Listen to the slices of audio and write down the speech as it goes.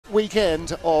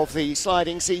weekend of the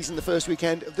sliding season, the first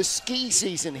weekend of the ski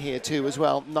season here too as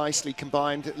well. Nicely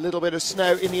combined. A little bit of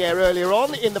snow in the air earlier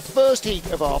on in the first heat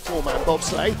of our four-man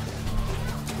bobsleigh.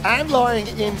 And lying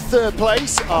in third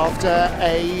place after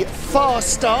a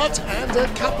fast start and a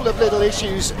couple of little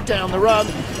issues down the run,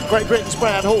 Great Britain's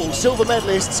Brad Hall, silver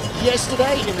medalists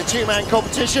yesterday in the two-man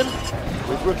competition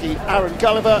with rookie Aaron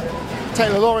Gulliver,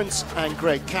 Taylor Lawrence and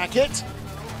Greg Cackett.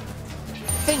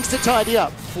 Things to tidy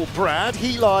up for Brad.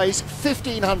 He lies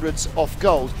 1500ths off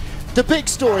gold. The big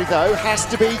story, though, has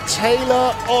to be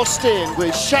Taylor Austin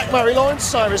with Shaq Murray-Lawrence,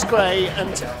 Cyrus Gray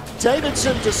and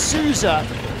Davidson D'Souza.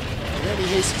 Only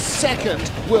his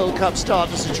second World Cup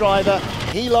start as a driver.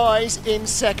 He lies in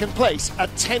second place, a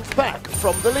 10th back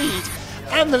from the lead.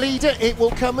 And the leader, it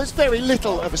will come as very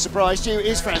little of a surprise to you,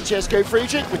 is Francesco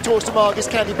Friedrich with Torsten Margus,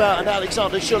 Candy Bauer and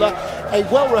Alexander Schuller. A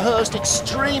well-rehearsed,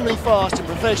 extremely fast and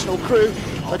professional crew.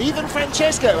 But even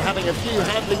Francesco having a few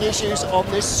handling issues on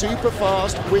this super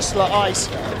fast Whistler ice.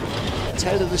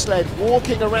 Taylor the sled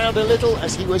walking around a little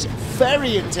as he was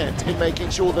very intent in making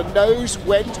sure the nose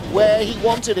went where he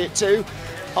wanted it to,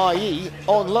 i.e.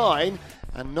 online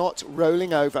and not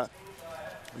rolling over.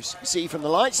 We see from the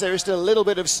lights there is still a little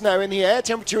bit of snow in the air.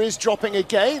 Temperature is dropping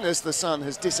again as the sun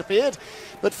has disappeared.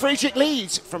 But Friedrich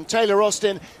leads from Taylor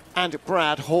Austin and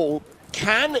Brad Hall.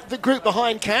 Can the group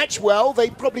behind catch? Well, they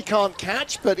probably can't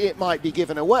catch, but it might be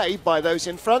given away by those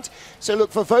in front. So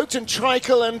look for Vogt and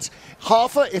Treichel and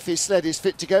Hafer if his sled is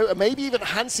fit to go, and maybe even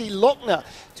Hansi Lochner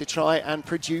to try and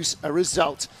produce a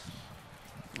result.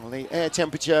 Well, the air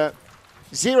temperature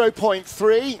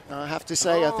 0.3. I have to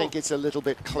say, I think it's a little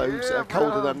bit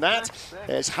colder than that.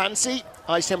 There's Hansi,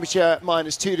 ice temperature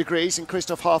 -2 degrees, and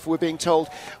Christoph Hafer, we're being told,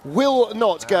 will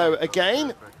not go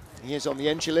again. He is on the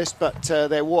entry list, but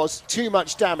there was too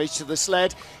much damage to the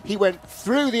sled. He went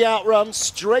through the outrun,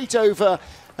 straight over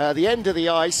the end of the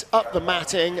ice, up the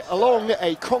matting, along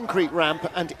a concrete ramp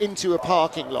and into a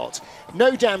parking lot.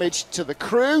 No damage to the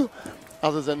crew,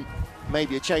 other than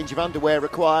maybe a change of underwear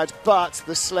required, but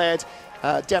the sled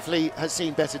definitely has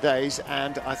seen better days,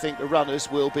 and I think the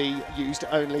runners will be used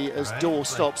only as door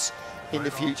stops in the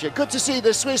future. Good to see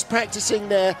the Swiss practicing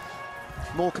their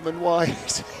Morecambe and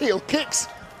Wise heel kicks.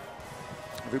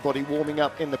 Everybody warming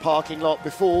up in the parking lot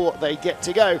before they get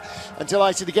to go. And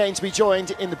delighted again to be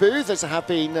joined in the booth, as I have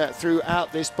been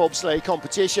throughout this bobsleigh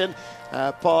competition,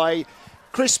 by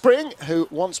Chris Spring, who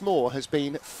once more has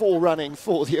been forerunning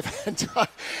for the event.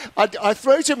 I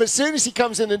throw to him as soon as he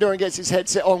comes in the door and gets his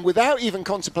headset on, without even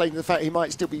contemplating the fact he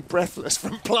might still be breathless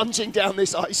from plunging down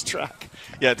this ice track.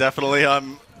 Yeah, definitely.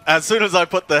 As soon as I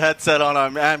put the headset on,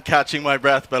 I am catching my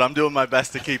breath, but I'm doing my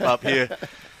best to keep up here.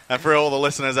 And for all the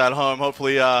listeners at home,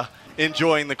 hopefully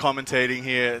enjoying the commentating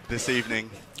here this evening.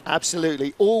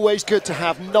 Absolutely. Always good to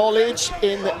have knowledge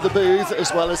in the booth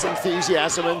as well as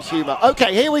enthusiasm and humour.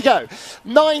 OK, here we go.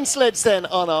 9 sleds then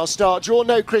on our start draw.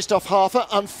 No Christoph Hafer,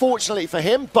 unfortunately for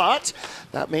him, but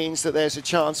that means that there's a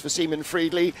chance for Simon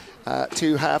Friedli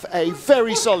to have a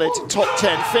very solid top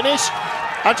 10 finish.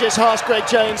 Andreas Haas, Greg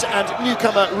Jones and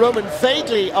newcomer Roman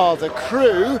Vegley are the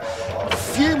crew. A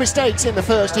few mistakes in the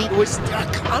first heat, was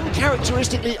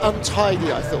uncharacteristically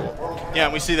untidy, I thought. Yeah,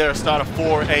 and we see there a start of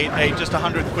 4.88, just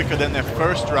 100 quicker than their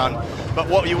first run. But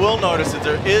what you will notice is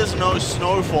there is no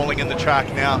snow falling in the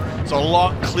track now, so a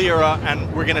lot clearer,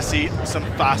 and we're going to see some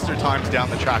faster times down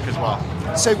the track as well.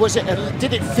 So was it?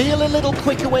 Did it feel a little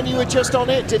quicker when you were just on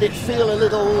it? Did it feel a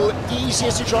little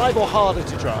easier to drive or harder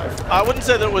to drive? I wouldn't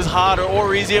say that it was harder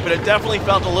or easier, but it definitely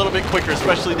felt a little bit quicker,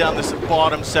 especially down this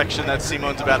bottom section that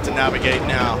Simon's about to navigate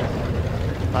now.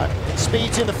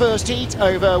 Speeds in the first heat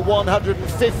over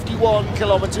 151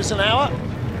 kilometers an hour.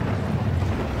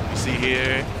 You see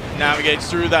here, navigates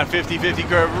through that 50-50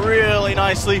 curve really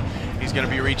nicely. He's going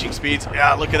to be reaching speeds,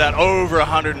 yeah, look at that, over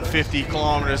 150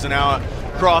 kilometers an hour,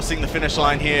 crossing the finish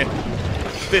line here.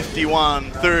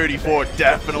 51.34,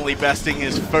 definitely besting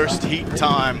his first heat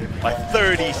time by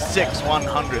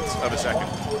 36/100ths of a second.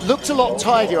 Looked a lot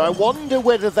tidier. I wonder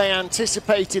whether they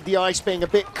anticipated the ice being a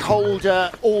bit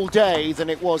colder all day than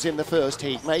it was in the first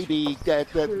heat. Maybe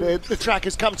the track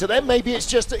has come to them. Maybe it's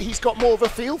just that he's got more of a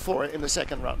feel for it in the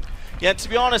second run. Yeah, to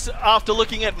be honest, after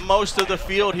looking at most of the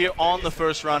field here on the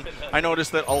first run, I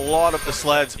noticed that a lot of the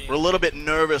sleds were a little bit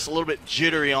nervous, a little bit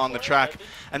jittery on the track,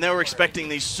 and they were expecting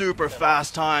these super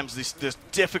fast times, this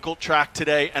difficult track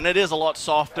today, and it is a lot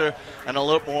softer and a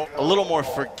little more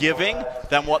forgiving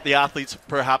than what the athletes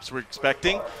perhaps were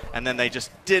expecting, and then they just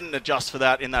didn't adjust for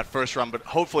that in that first run, but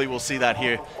hopefully we'll see that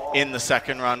here in the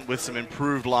second run with some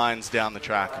improved lines down the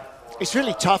track. It's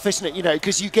really tough, isn't it? You know,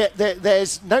 because you get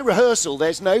there's no rehearsal,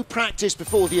 there's no practice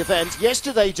before the event.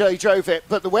 Yesterday they drove it,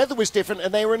 but the weather was different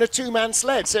and they were in a two-man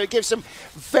sled, so it gives them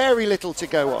very little to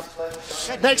go on.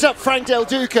 Next up, Frank Del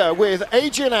Duca with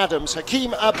Adrian Adams,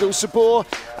 Hakeem Abdul-Sabor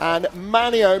and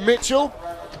Manio Mitchell.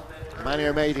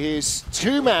 Manio made his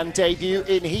two-man debut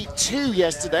in Heat 2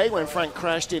 yesterday when Frank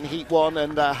crashed in Heat 1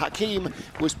 and Hakeem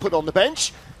was put on the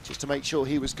bench just to make sure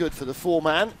he was good for the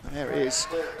four-man. There is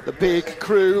the big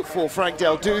crew for Frank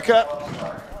Del Duca.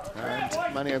 And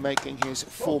Manio making his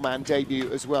four-man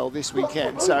debut as well this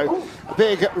weekend. So a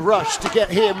big rush to get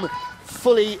him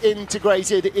fully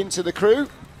integrated into the crew.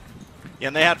 Yeah,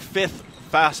 and they had 5th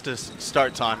fastest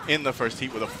start time in the first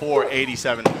heat with a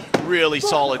 4:87. Really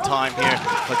solid time here.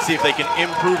 Let's see if they can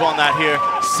improve on that here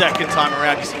second time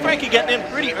around. You see Frankie getting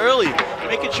in pretty early,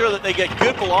 making sure that they get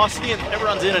good velocity and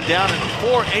everyone's in and down. And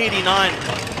 4:89,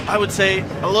 I would say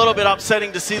a little bit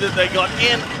upsetting to see that they got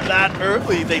in that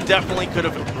early. They definitely could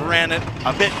have ran it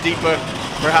a bit deeper.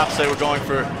 Perhaps they were going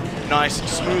for nice,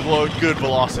 smooth load, good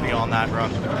velocity on that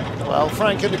run. Well,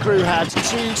 Frank and the crew had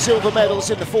 2 silver medals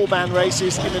in the four-man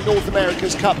races in the North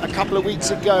America's Cup a couple of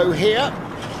weeks ago here.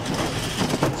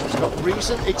 He's got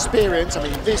recent experience, I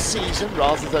mean this season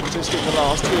rather than just in the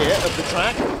last year of the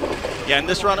track. Yeah, and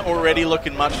this run already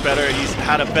looking much better. He's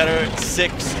had a better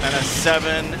 6 and a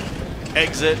 7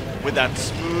 exit with that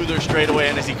smoother straightaway,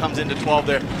 and as he comes into 12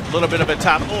 there, a little bit of a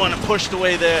tap, and pushed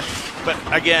away there, but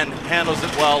again, handles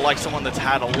it well like someone that's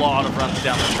had a lot of runs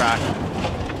down the track.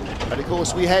 And of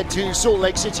course we head to Salt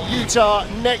Lake City, Utah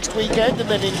next weekend, and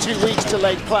then in 2 weeks to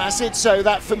Lake Placid, so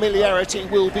that familiarity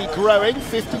will be growing.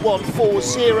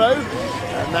 51.40,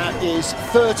 and that is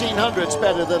 1300s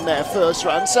better than their first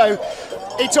run. So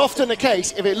it's often the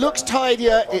case, if it looks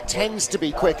tidier, it tends to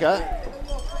be quicker.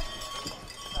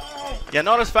 Yeah,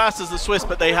 not as fast as the Swiss,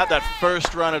 but they had that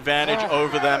first run advantage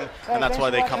over them, and that's why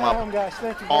they come up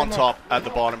on top at the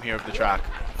bottom here of the track.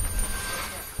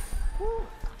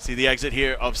 See the exit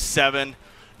here of 7.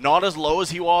 Not as low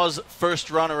as he was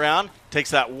first run around.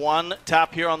 Takes that one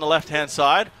tap here on the left-hand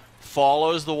side,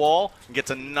 follows the wall, and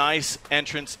gets a nice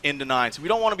entrance into 9. So we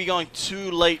don't want to be going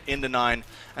too late into 9,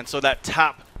 and so that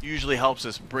tap usually helps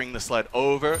us bring the sled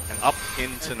over and up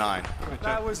into 9.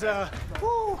 That was,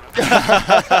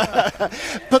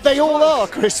 But they all are,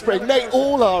 Chris Spring. They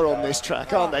all are on this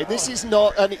track, aren't they? This is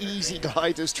not an easy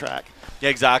glider's track. Yeah,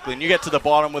 exactly. And you get to the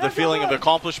bottom with a feeling of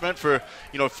accomplishment for,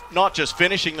 you know, not just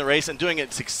finishing the race and doing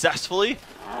it successfully,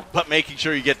 but making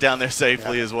sure you get down there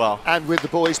safely as well. And with the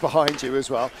boys behind you as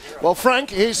well. Well, Frank,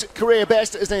 his career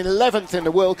best is an 11th in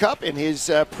the World Cup in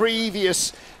his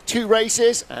previous 2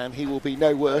 races, and he will be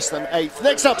no worse than 8th.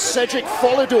 Next up, Cedric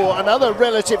Follador, another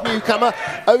relative newcomer,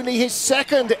 only his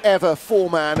 2nd ever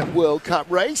four-man World Cup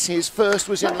race. His first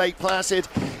was in Lake Placid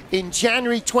in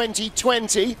January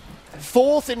 2020.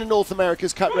 4th in the North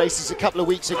America's Cup races a couple of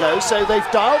weeks ago, so they've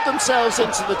dialed themselves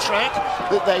into the track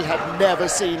that they had never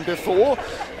seen before,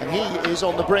 and he is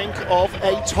on the brink of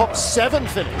a top 7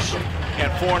 finish.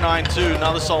 And 4.92,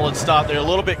 another solid start. They're a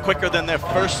little bit quicker than their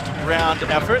first round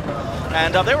effort,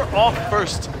 and they were off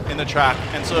first in the track,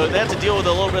 and so they had to deal with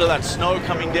a little bit of that snow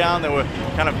coming down. They were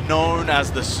kind of known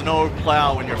as the snow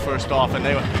plow when you're first off, and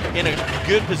they were in a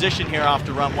good position here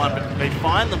after run 1, but they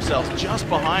find themselves just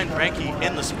behind Frankie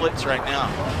in the splits right now.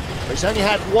 He's only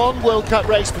had 1 World Cup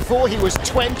race before. He was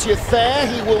 20th there.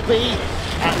 He will be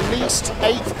at least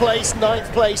 8th place,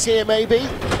 9th place here maybe.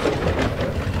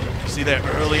 See there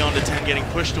early on to 10 getting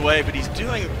pushed away, but he's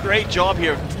doing a great job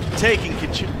here taking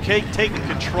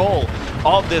control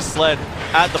of this sled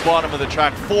at the bottom of the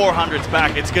track. 400s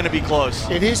back. It's going to be close.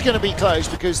 It is going to be close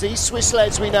because these Swiss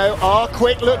sleds we know are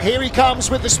quick. Look, here he comes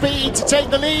with the speed to take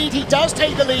the lead. He does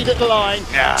take the lead at the line.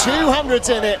 Yeah. 200s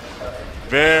in it.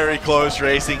 Very close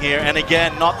racing here, and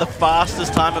again, not the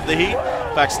fastest time of the heat.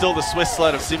 In fact, still the Swiss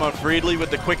sled of Simon Friedli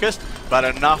with the quickest, but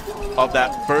enough of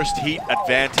that first heat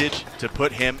advantage to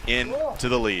put him into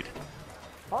the lead.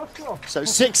 So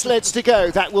 6 sleds to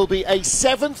go. That will be a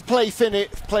 7th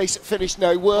place finish,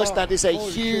 no worse. That is a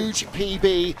huge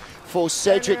PB for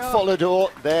Cedric Follador.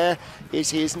 There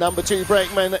is his number 2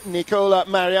 brakeman, Nicola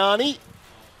Mariani.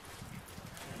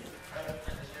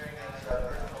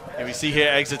 And we see here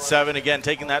exit 7 again,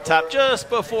 taking that tap just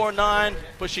before 9,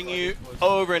 pushing you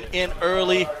over and in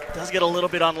early. Does get a little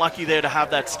bit unlucky there to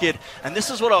have that skid. And this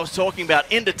is what I was talking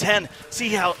about, into 10. See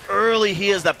how early he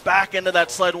is, the back end of that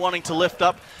sled wanting to lift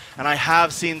up. And I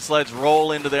have seen sleds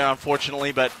roll into there,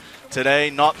 unfortunately, but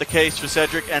today not the case for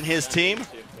Cedric and his team.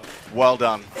 Well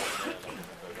done.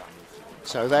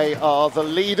 So they are the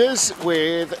leaders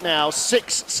with now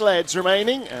 6 sleds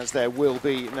remaining, as there will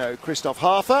be no Christoph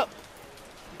Hafer.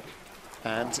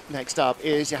 And next up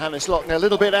is Johannes Lochner, a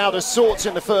little bit out of sorts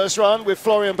in the first run with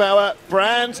Florian Bauer.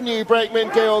 Brand new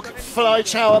brakeman Georg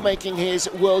Fleischhauer making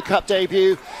his World Cup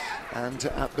debut. And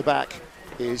at the back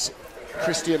is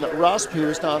Christian Rasp, who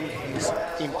has done his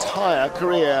entire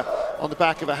career on the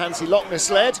back of a Hansi Lochner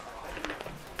sled.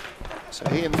 So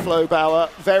he and Flo Bauer,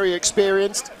 very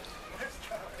experienced.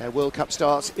 Their World Cup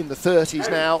starts in the 30s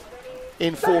now,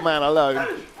 in 4-man alone.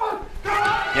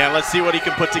 Yeah, let's see what he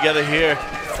can put together here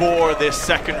for this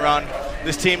second run.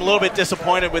 This team a little bit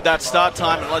disappointed with that start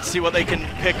time, and let's see what they can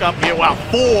pick up here. Wow,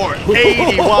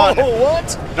 481.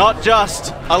 What? Not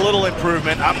just a little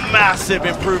improvement, a massive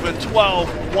improvement, 12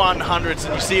 100s,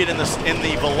 and you see it in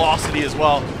the velocity as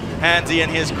well. Hansi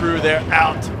and his crew, they're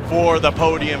out for the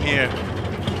podium here.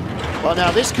 Well,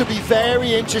 now this could be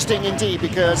very interesting indeed,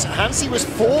 because Hansi was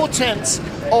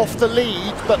 4/10 off the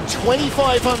lead, but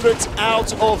 2,500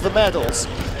 out of the medals.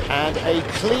 And a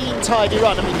clean, tidy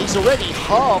run. I mean, he's already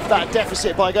halved that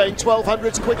deficit by going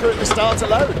 1,200s quicker at the start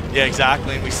alone. Yeah,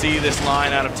 exactly. And we see this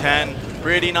line out of 10.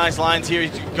 Pretty nice lines here.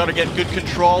 He's got to get good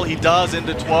control. He does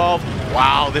into 12.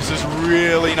 Wow, this is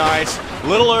really nice. A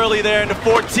little early there into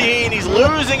 14. He's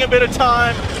losing a bit of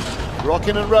time.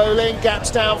 Rocking and rolling, gaps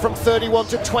down from 31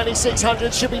 to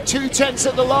 2,600. Should be 2/10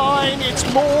 at the line. It's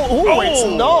more. Oh, it's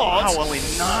not. Wow, only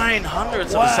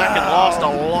 900ths of a second. Lost a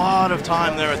lot of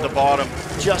time there at the bottom.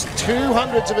 Just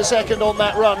 200ths of a second on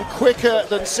that run, quicker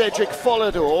than Cedric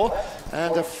Follador,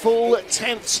 and a full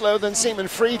 10th slower than Simon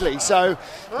Friedli. So,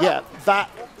 yeah,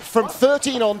 that from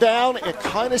 13 on down, it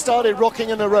kind of started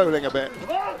rocking and rolling a bit.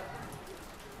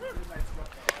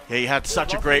 Yeah, you had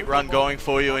such a great run going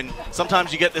for you, and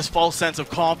sometimes you get this false sense of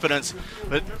confidence.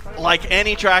 But like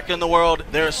any track in the world,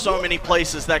 there are so many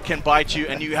places that can bite you,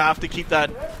 and you have to keep that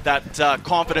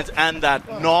confidence and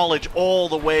that knowledge all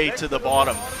the way to the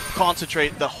bottom.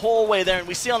 Concentrate the whole way there, and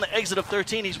we see on the exit of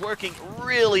 13, he's working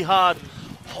really hard,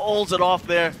 holds it off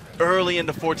there early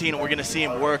into 14, and we're going to see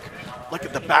him work. Look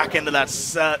at the back end of that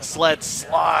sled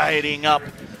sliding up.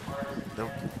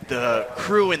 The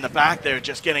crew in the back there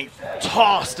just getting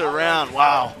tossed around.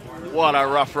 Wow, what a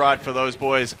rough ride for those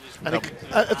boys. And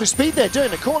at the speed they're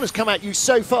doing, the corners come at you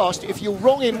so fast, if you're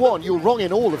wrong in one, you're wrong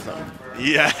in all of them.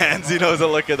 Yeah, Hansi knows a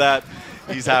look at that.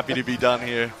 He's happy to be done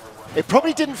here. It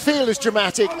probably didn't feel as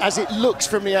dramatic as it looks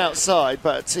from the outside,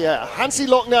 but yeah, Hansi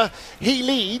Lochner, he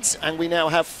leads, and we now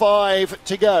have 5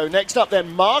 to go. Next up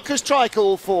then, Markus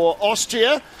Treichel for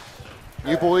Austria.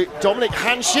 New boy Dominik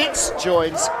Hanschitz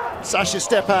joins Sascha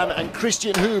Stepan and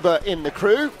Christian Huber in the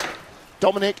crew.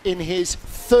 Dominik in his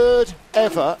 3rd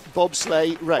ever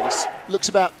bobsleigh race. Looks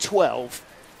about 12.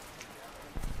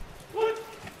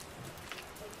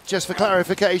 Just for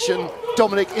clarification,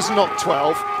 Dominik is not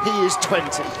 12, he is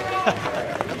 20.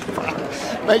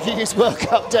 Making his World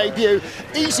Cup debut.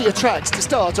 Easier tracks to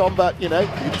start on, but you know,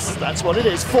 that's what it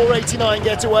is. 489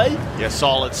 getaway. Yeah,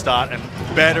 solid start, and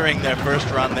bettering their first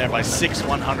run there by 6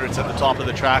 100ths at the top of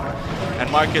the track. And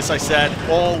Markus, I said,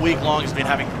 all week long has been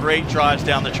having great drives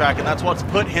down the track, and that's what's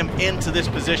put him into this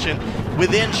position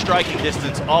within striking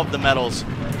distance of the medals.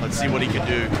 Let's see what he can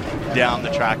do down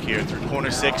the track here through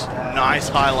corner 6. Nice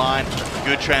high line,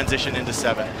 good transition into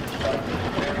 7.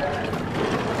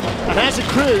 And as a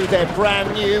crew, they're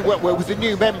brand new, well, with a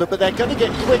new member, but they're going to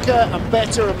get quicker and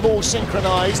better and more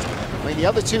synchronized. I mean, the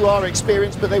other two are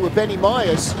experienced, but they were Benny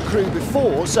Meyer's crew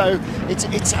before, so it's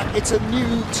a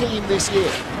new team this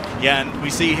year. Yeah, and we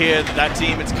see here that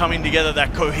team, it's coming together,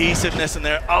 that cohesiveness, and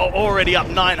they're already up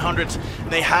 900s,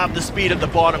 and they have the speed at the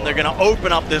bottom. They're going to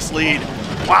open up this lead.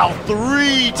 Wow,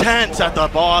 3/10 at the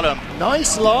bottom.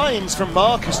 Nice lines from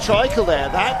Markus Treichel there.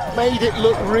 That made it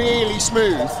look really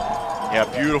smooth. Yeah,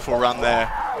 beautiful run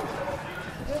there.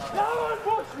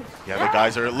 Yeah, the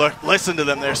guys are, listen to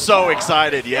them, they're so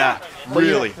excited, yeah,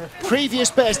 really. Previous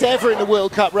best ever in the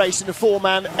World Cup race in the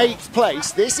 4-man, 8th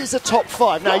place. This is a top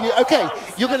 5. Now,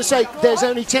 you're going to say there's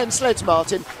only 10 sleds,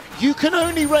 Martin. You can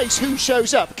only race who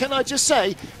shows up. Can I just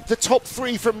say the top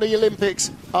 3 from the Olympics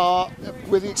are,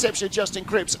 with the exception of Justin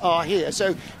Cripps, are here.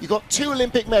 So you've got 2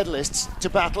 Olympic medalists to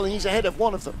battle, and he's ahead of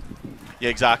one of them. Yeah,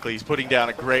 exactly. He's putting down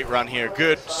a great run here.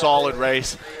 Good, solid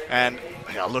race. And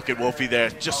yeah, look at Wolfie there.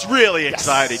 Just really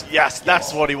excited. Yes,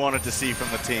 that's what he wanted to see from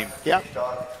the team. Yeah.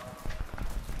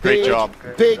 Great job.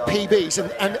 Big PBs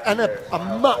and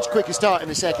a much quicker start in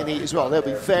the second heat as well. They'll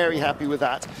be very happy with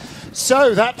that.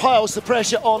 So that piles the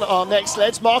pressure on our next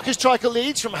sleds. Markus Treichel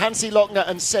leads from Hansi Lochner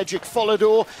and Cedric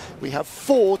Follador. We have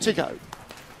 4 to go.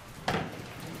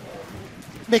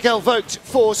 Michael Vogt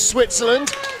for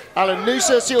Switzerland. Alan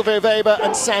Noosa, Silvio Weber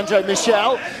and Sandro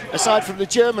Michel. Aside from the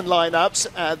German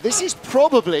lineups, this is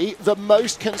probably the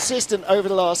most consistent over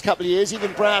the last couple of years.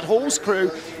 Even Brad Hall's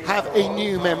crew have a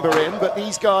new member in, but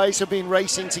these guys have been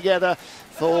racing together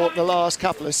for the last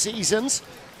couple of seasons.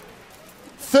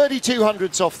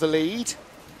 3200s off the lead,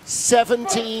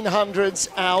 1700s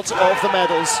out of the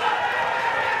medals.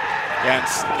 Yeah,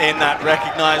 it's in that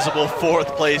recognizable fourth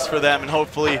place for them, and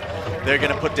hopefully they're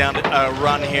going to put down a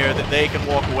run here that they can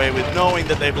walk away with, knowing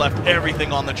that they've left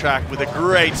everything on the track with a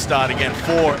great start again,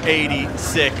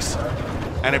 486.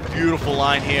 And a beautiful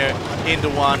line here into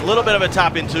one. A little bit of a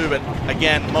tap in two, but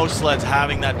again, most sleds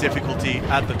having that difficulty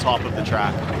at the top of the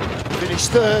track.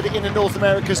 Finished third in the North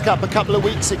America's Cup a couple of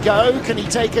weeks ago. Can he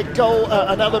take a goal,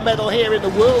 another medal here in the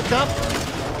World Cup?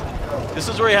 This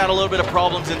is where he had a little bit of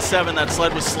problems in 7. That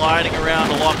sled was sliding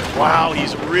around a lot. Wow,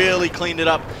 he's really cleaned it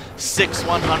up.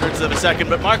 6/100ths of a second.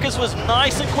 But Marcus was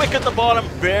nice and quick at the bottom.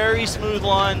 Very smooth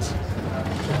lines.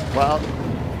 Well,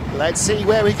 let's see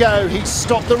where we go. He's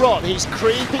stopped the rot. He's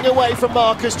creeping away from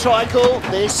Marcus Treichel.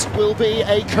 This will be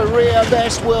a career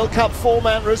best World Cup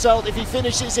 4-man result if he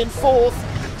finishes in 4th.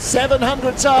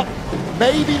 700s up.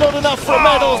 Maybe not enough for a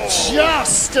medal.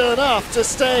 Just enough to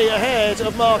stay ahead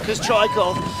of Marcus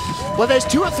Treichel. Well, there's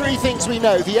 2 or 3 things we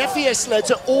know. The FES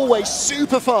sleds are always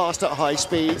super fast at high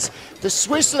speeds. The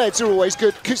Swiss sleds are always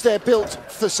good because they're built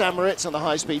for St. Moritz on the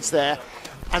high speeds there.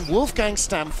 And Wolfgang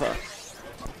Stampfer.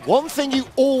 One thing you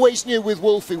always knew with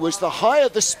Wolfie was the higher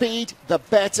the speed, the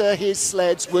better his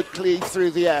sleds would cleave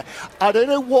through the air. I don't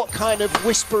know what kind of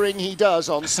whispering he does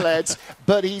on sleds,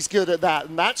 but he's good at that.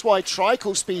 And that's why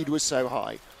Treichel's speed was so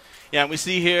high. Yeah, and we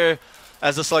see here,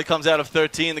 as the sled comes out of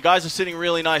 13, the guys are sitting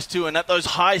really nice too, and at those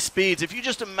high speeds, if you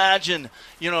just imagine,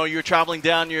 you know, you're traveling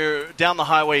down the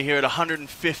highway here at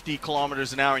 150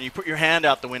 kilometers an hour and you put your hand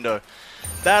out the window,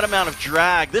 that amount of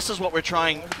drag, this is what we're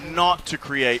trying not to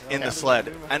create in the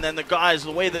sled. And then the guys,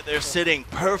 the way that they're sitting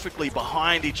perfectly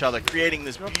behind each other, creating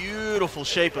this beautiful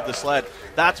shape of the sled,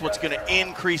 that's what's going to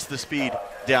increase the speed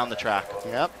down the track.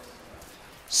 Yep.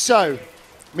 So,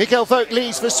 Michael Vogt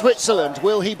leads for Switzerland.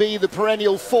 Will he be the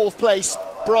perennial 4th place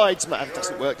bridesman?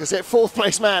 Doesn't work, does it? 4th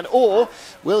place man. Or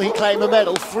will he claim a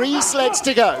medal? 3 sleds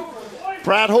to go.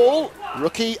 Brad Hall,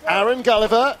 rookie Aaron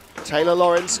Gulliver, Taylor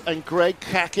Lawrence and Greg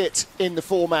Cackett in the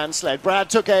 4-man sled. Brad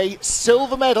took a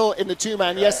silver medal in the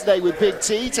 2-man yesterday with Big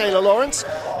T. Taylor Lawrence,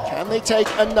 can they take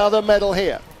another medal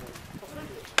here?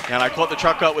 And I caught the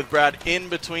truck out with Brad in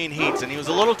between heats, and he was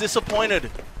a little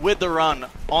disappointed with the run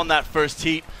on that first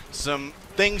heat. Some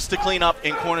things to clean up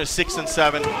in corners 6 and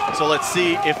 7, so let's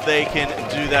see if they can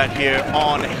do that here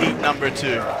on heat number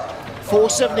 2.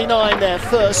 479 their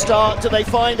first start. Do they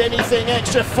find anything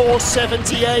extra?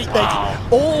 478. They're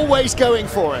always going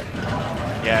for it.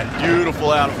 Yeah,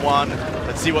 beautiful out of 1.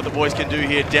 Let's see what the boys can do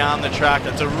here down the track.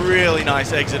 That's a really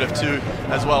nice exit of 2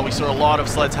 as well. We saw a lot of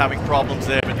sleds having problems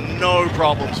there, but no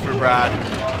problems for Brad.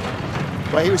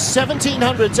 Well, he was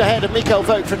 1700s ahead of Michael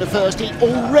Vogt from the first heat.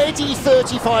 Already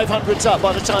 3500s up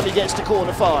by the time he gets to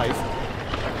corner 5.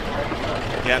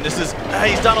 Yeah, and this is,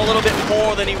 he's done a little bit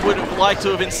more than he would have liked to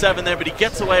have in 7 there, but he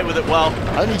gets away with it well.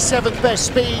 Only 7th best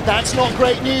speed. That's not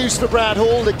great news for Brad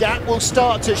Hall. The gap will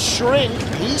start to shrink.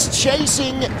 He's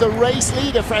chasing the race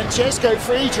leader, Francesco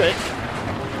Friedrich.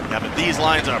 Yeah, but these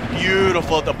lines are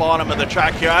beautiful at the bottom of the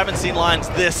track here. I haven't seen lines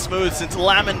this smooth since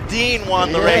Lamondine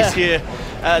won the race here,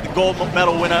 the gold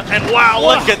medal winner. And wow,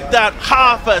 look at that,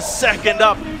 half a second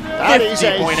up. That is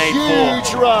a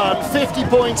huge run,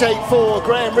 50.84.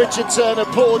 Graham Richardson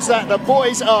applauds that. The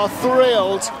boys are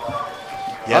thrilled.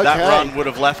 Yeah, that run would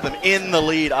have left them in the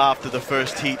lead after the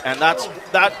first heat, and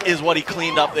that is what he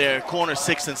cleaned up there. Corner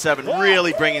 6 and 7,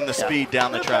 really bringing the speed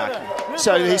down the track.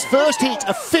 So his first heat,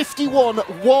 a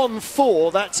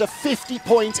 51.14. That's a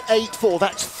 50.84.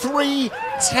 That's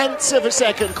 0.3 of a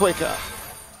second quicker.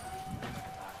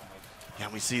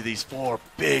 And we see these 4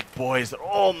 big boys that are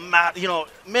all,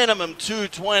 minimum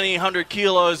 220, 100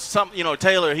 kilos.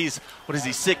 Taylor, he's, what is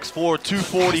he, 6'4",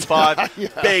 245. Yeah.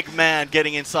 Big man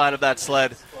getting inside of that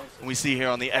sled. And we see here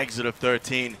on the exit of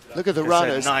 13. Look at the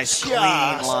runners. Nice, clean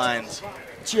lines.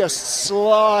 Just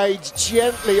slide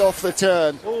gently off the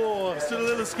turn. Oh, still a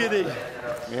little skinny.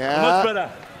 Yeah. Much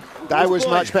better. That was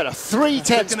much better.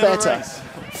 3/10 better.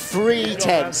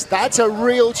 3/10. That's a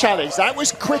real challenge. That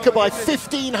was quicker by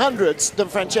 1500ths than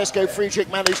Francesco Friedrich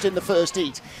managed in the first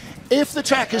heat. If the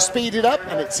track has speeded up,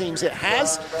 and it seems it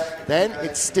has, then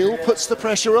it still puts the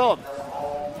pressure on.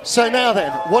 So now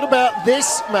then, what about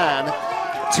this man,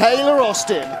 Taylor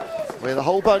Austin, with a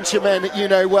whole bunch of men that you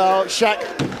know well, Shaq,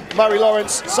 Murray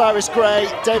Lawrence, Cyrus Gray,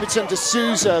 Davidson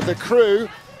D'Souza, the crew.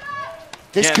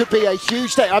 This could be a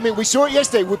huge day. I mean, we saw it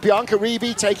yesterday with Bianca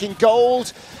Ribi taking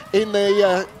gold in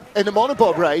the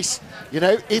monobob race. You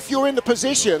know, if you're in the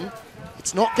position,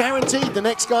 it's not guaranteed the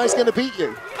next guy's going to beat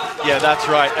you. Yeah, that's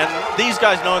right. And these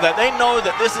guys know that. They know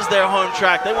that this is their home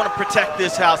track. They want to protect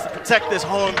this house, protect this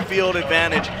home field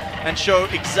advantage, and show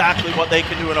exactly what they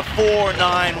can do in a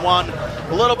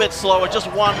 4.91. A little bit slower, just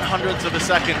 1/100th of a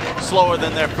second slower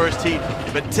than their first heat.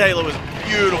 But Taylor was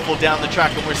beautiful down the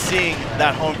track, and we're seeing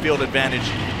that home field advantage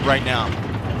right now.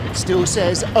 Still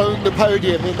says own the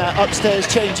podium in that upstairs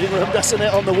changing room, doesn't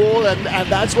it, on the wall, and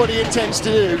that's what he intends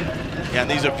to do. Yeah,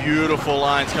 and these are beautiful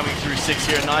lines coming through 6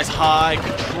 here. Nice high,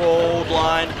 controlled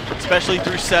line, especially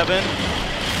through 7.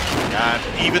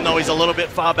 Even though he's a little bit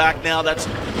far back now, that's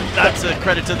a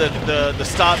credit to the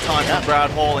start time from Brad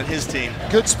Hall and his team.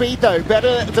 Good speed, though.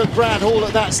 Better than Brad Hall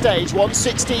at that stage,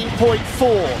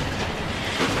 1:16.4.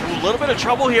 A little bit of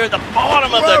trouble here at the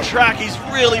bottom of the track. He's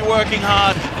really working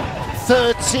hard.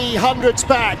 30 hundredths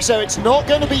back, so it's not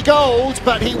going to be gold,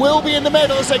 but he will be in the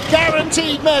medals. A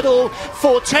guaranteed medal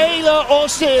for Taylor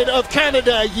Austin of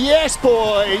Canada. Yes,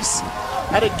 boys.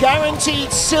 And a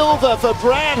guaranteed silver for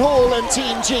Brad Hall and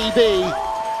Team GB.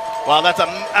 Wow, that's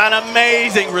an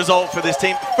amazing result for this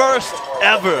team. First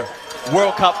ever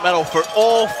World Cup medal for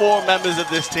all 4 members of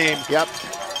this team. Yep.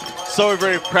 So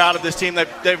very proud of this team.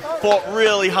 They've fought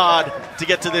really hard to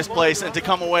get to this place and to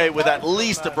come away with at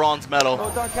least a bronze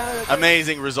medal.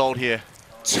 Amazing result here.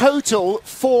 Total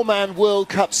 4-man World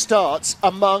Cup starts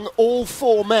among all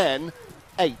 4 men,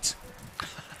 8.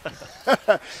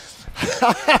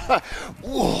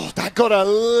 Whoa, that got a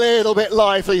little bit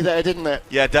lively there, didn't it?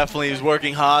 Yeah, definitely. He's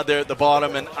working hard there at the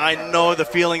bottom, and I know the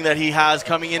feeling that he has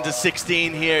coming into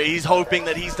 16 here. He's hoping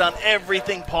that he's done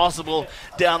everything possible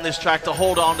down this track to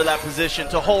hold on to that position,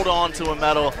 to hold on to a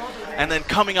medal, and then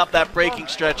coming up that braking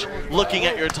stretch, looking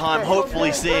at your time,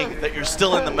 hopefully seeing that you're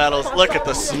still in the medals. Look at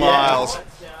the smiles.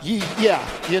 Yeah,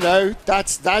 you know,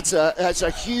 that's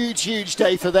a huge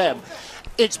day for them.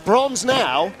 It's bronze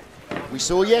now. We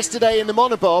saw yesterday in the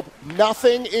monobob,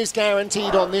 nothing is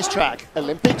guaranteed on this track.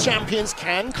 Olympic champions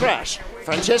can crash.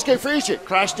 Francesco Friedrich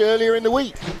crashed earlier in the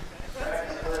week.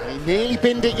 He nearly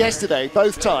binned it yesterday,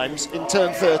 both times in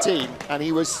turn 13, and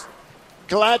he was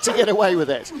glad to get away with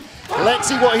it. Let's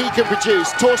see what he can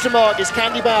produce. Torsten Marcus,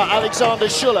 Candy Bauer, Alexander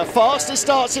Schuller. Fastest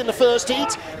starts in the first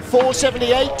heat,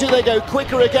 4:78. Do they go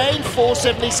quicker again?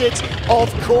 4:76. Of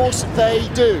course they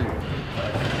do.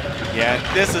 Yeah,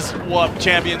 this is what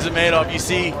champions are made of. You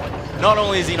see, not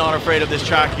only is he not afraid of this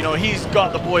track, you know, he's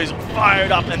got the boys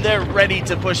fired up and they're ready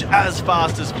to push as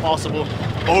fast as possible,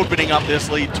 opening up this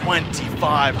lead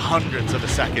 25/100ths of a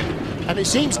second. And it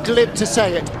seems glib to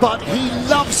say it, but he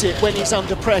loves it when he's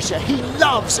under pressure. He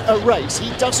loves a race.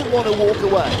 He doesn't want to walk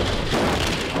away.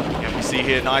 And we see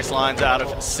here nice lines out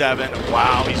of 7.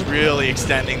 Wow, he's really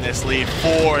extending this lead,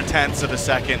 4/10ths of a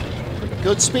second.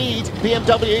 Good speed.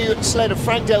 BMW sled of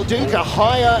Frank Del Duca,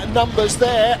 higher numbers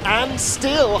there and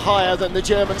still higher than the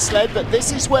German sled, but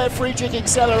this is where Friedrich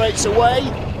accelerates away.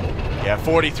 Yeah,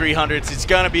 4300ths. It's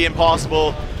going to be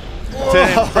impossible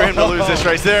for him to lose this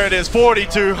race. There it is,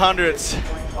 4200ths.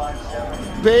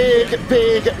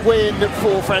 Big win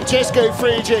for Francesco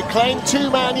Friedrich. Claimed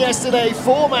 2-man yesterday,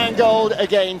 4-man gold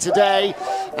again today.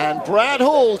 And Brad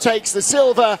Hall takes the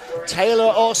silver,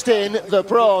 Taylor Austin the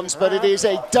bronze. But it is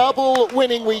a double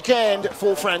winning weekend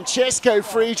for Francesco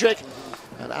Friedrich.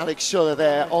 And Alex Schuller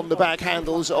there on the back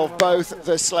handles of both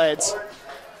the sleds.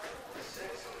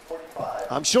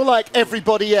 I'm sure like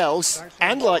everybody else,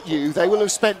 and like you, they will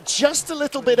have spent just a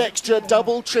little bit extra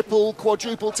double, triple,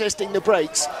 quadruple testing the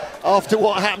brakes after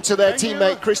what happened to their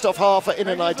teammate Christoph Hafer in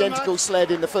an identical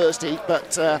sled in the first heat.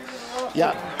 But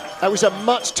yeah, that was a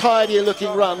much tidier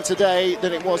looking run today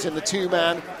than it was in the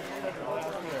 2-man.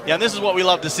 Yeah, and this is what we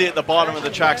love to see at the bottom of the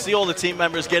track. See all the team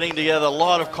members getting together, a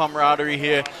lot of camaraderie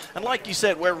here. And like you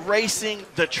said, we're racing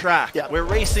the track. Yeah. We're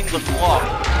racing the clock.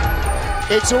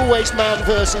 It's always man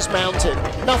versus mountain.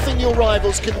 Nothing your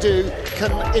rivals can do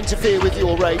can interfere with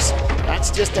your race. That's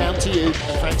just down to you.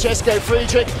 Francesco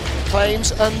Friedrich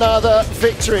claims another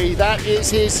victory. That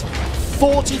is his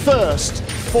 41st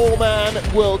 4-man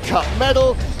World Cup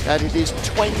medal, and it is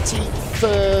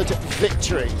 23rd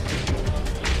victory.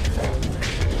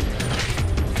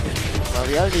 Well,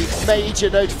 the only major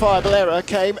notifiable error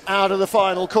came out of the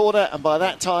final corner, and by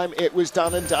that time it was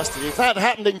done and dusted. If that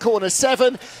happened in corner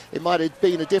 7, it might have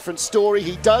been a different story.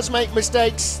 He does make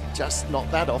mistakes, just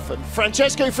not that often.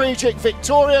 Francesco Friedrich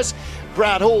victorious.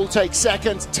 Brad Hall takes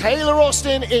 2nd. Taylor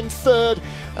Austin in 3rd.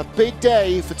 A big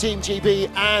day for Team GB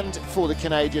and for the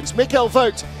Canadians. Mikkel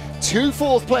Vogt, 2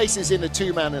 4th places in the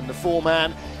 2-man and the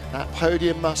 4-man. That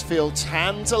podium must feel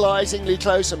tantalisingly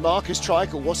close, and Marcus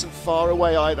Treichel wasn't far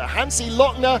away either. Hansi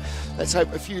Lochner, let's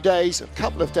hope a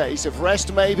couple of days of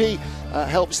rest maybe,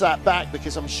 helps that back,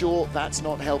 because I'm sure that's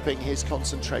not helping his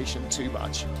concentration too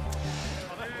much.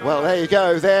 Well, there you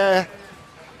go. There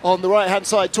on the right-hand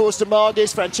side, Torsten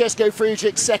Margis, Francesco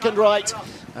Frugic second right,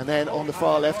 and then on the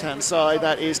far left-hand side,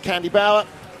 that is Candy Bauer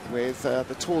with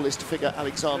the tallest figure,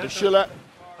 Alexander Schuller.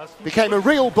 Became a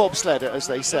real bobsledder, as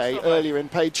they say, earlier in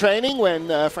paid training when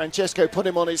Francesco put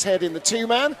him on his head in the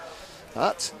two-man.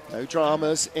 But no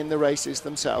dramas in the races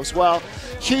themselves. Well,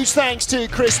 huge thanks to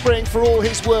Chris Spring for all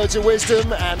his words of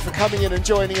wisdom and for coming in and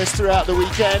joining us throughout the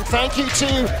weekend. Thank you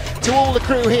to all the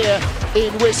crew here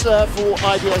in Whistler for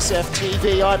IBSF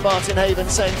TV. I'm Martin Haven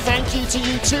saying thank you to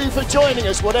you too for joining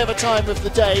us, whatever time of the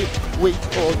day, week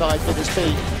or night it has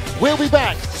been. We'll be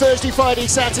back Thursday, Friday,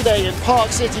 Saturday in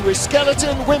Park City with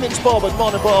skeleton, women's bob and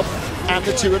monobob and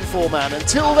the 2 and 4 man.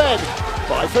 Until then,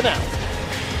 bye for now.